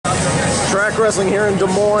Track Wrestling here in Des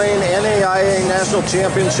Moines, NAIA National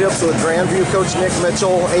Championships with Grandview coach Nick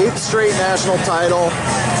Mitchell, 8th straight national title,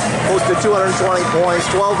 posted 220 points,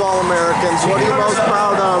 12 All-Americans. What are you most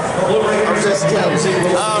proud of this team?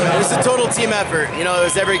 It was a total team effort. You know, it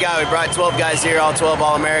was every guy. We brought 12 guys here, all 12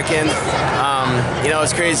 All-American. You know,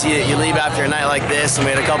 it's crazy. You leave after a night like this, and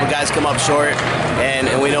we had a couple guys come up short,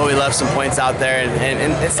 and we know we left some points out there.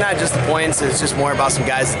 And it's not just the points, it's just more about some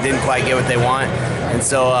guys that didn't quite get what they want. And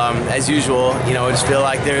so, as usual, you know, I just feel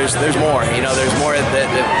like there's more. You know, there's more that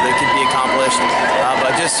could be accomplished.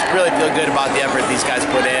 But just really feel good about the effort these guys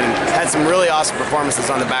put in. Had some really awesome performances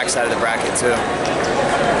on the backside of the bracket too.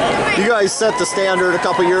 You guys set the standard a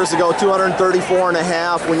couple years ago,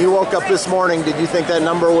 234.5. When you woke up this morning, did you think that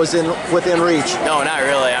number was within reach? No, not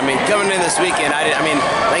really. I mean, coming in this weekend, I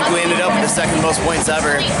think we ended up with the second most points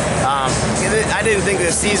ever. I didn't think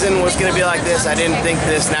this season was going to be like this. I didn't think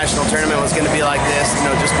this national tournament was going to be like this. You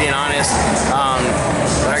know, just being honest.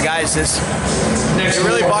 But our guys just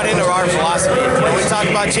really bought into our philosophy. You know, we talk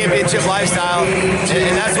about championship lifestyle,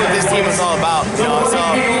 and that's what this team was all about. You know, so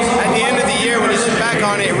at the end of the year, when you look back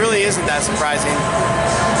on it, it really isn't that surprising.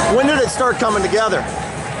 When did it start coming together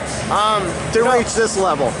to reach this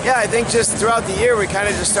level? Yeah, I think just throughout the year we kind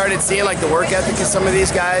of just started seeing like the work ethic of some of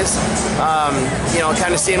these guys. You know,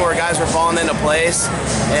 kind of seeing where guys were falling into place,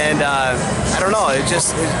 and I don't know.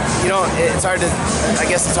 You know, it's hard to. I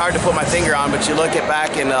guess it's hard to put my finger on, but you look at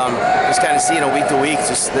back and just kind of see, you know, week to week,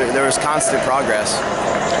 just there was constant progress.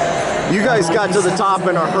 You guys got to the top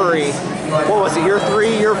in a hurry. What was it, year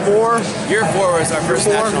 3, year 4? Year 4 was our first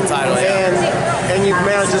national title, yeah. And you've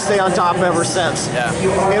managed to stay on top ever since. Yeah.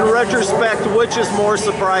 In retrospect, which is more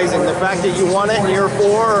surprising? The fact that you won it in year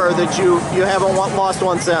 4 or that you haven't lost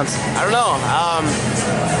one since? I don't know.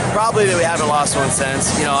 Probably that we haven't lost one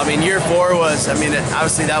since. You know, I mean, year 4 was, I mean,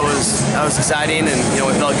 obviously that was exciting, and, you know,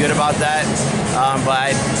 we felt good about that.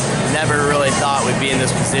 But I never really thought we'd be in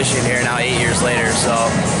this position here now 8 years later. So,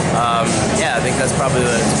 yeah, I think that's probably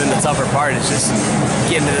it's been the tougher part. It's just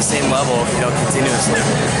getting to the same level, you know, continuously.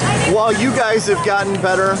 Well, you guys have gotten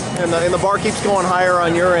better, and the bar keeps going higher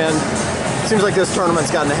on your end. It seems like this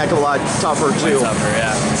tournament's gotten a heck of a lot tougher too. Way tougher,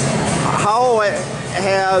 yeah. How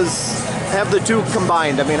have the two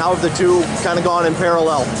combined? I mean, how have the two kind of gone in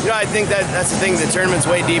parallel? You know, I think that's the thing. The tournament's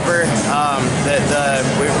way deeper.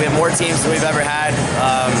 We have more teams than we've ever had.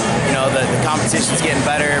 You know, the competition's getting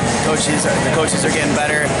better. The coaches are getting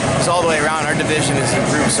better. Just all the way around, our division has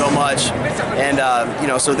improved so much, and you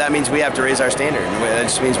know, so that means we have to raise our standard. That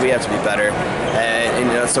just means we have to be better. And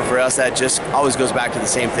you know, so for us, that just always goes back to the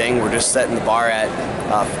same thing. We're just setting the bar at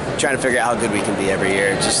trying to figure out how good we can be every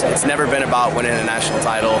year. It's never been about winning a national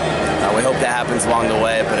title. We hope that happens along the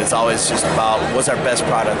way, but it's always just about what's our best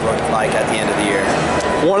product look like at the end of the year.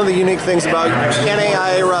 One of the unique things about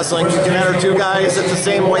NAIA wrestling, you can enter 2 guys at the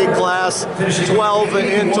same weight class, 12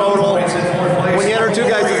 in total. When you enter 2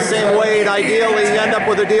 guys at the same weight, ideally you end up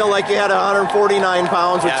with a deal like you had 149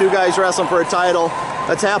 pounds with 2 guys wrestling for a title.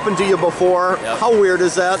 That's happened to you before. Yep. How weird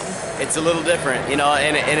is that? It's a little different, you know,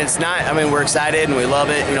 and it's not, I mean, we're excited and we love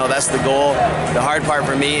it, you know, that's the goal. The hard part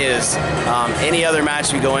for me is any other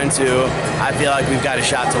match we go into, I feel like we've got a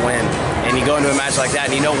shot to win. And you go into a match like that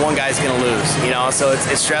and you know one guy's going to lose, you know, so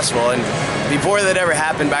it's stressful. And before that ever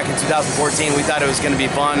happened back in 2014, we thought it was going to be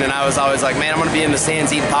fun, and I was always like, man, I'm going to be in the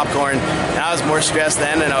stands eating popcorn. And I was more stressed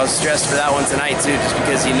then, and I was stressed for that one tonight too, just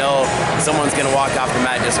because you know someone's going to walk off the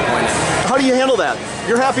mat disappointed. How do you handle that?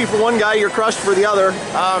 You're happy for one guy, you're crushed for the other.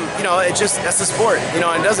 You know, that's the sport. You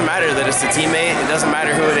know, it doesn't matter that it's a teammate. It doesn't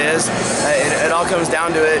matter who it is. It all comes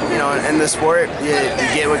down to it. You know, in the sport, you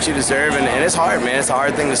get what you deserve, and it's hard, man. It's a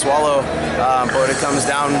hard thing to swallow. But when it comes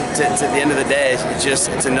down to the end of the day,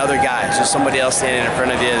 it's another guy. It's just somebody else standing in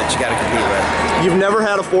front of you that you got to compete with. You've never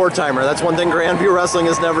had a 4-timer. That's one thing Grandview Wrestling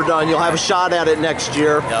has never done. You'll have a shot at it next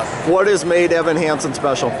year. Yep. What has made Evan Hansen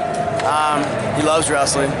special? He loves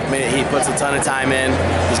wrestling. I mean, he puts a ton of time in.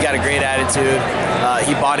 He's got a great attitude.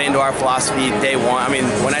 He bought into our philosophy day one. I mean,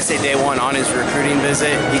 when I say day one, on his recruiting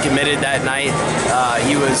visit, he committed that night.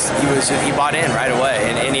 He bought in right away,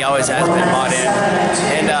 and he always has been bought in.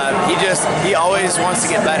 And he always wants to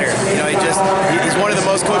get better. You know, he's one of the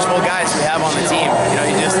most coachable guys we have on the team. You know,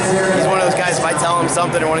 he's one of those guys. If I tell him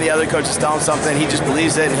something or one of the other coaches tell him something, he just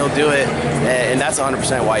believes it and he'll do it. And that's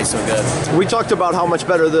 100% why he's so good. We talked about how much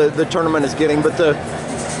better the tournament is getting, but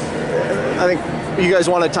I think you guys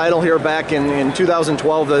won a title here back in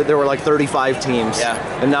 2012. There were like 35 teams. Yeah.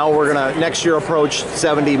 And now we're gonna next year approach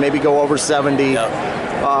 70, maybe go over 70.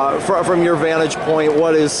 Yep. From your vantage point,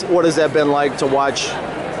 what has that been like to watch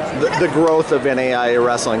the growth of NAIA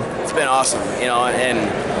wrestling? It's been awesome, you know, and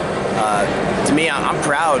to me, I'm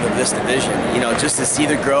proud of this division. You know, just to see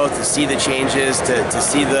the growth, to see the changes, to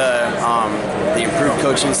see the improved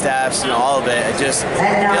coaching staffs, you know, all of it. I just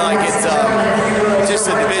feel like it's just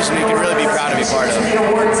a division we can really be proud to be part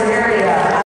of.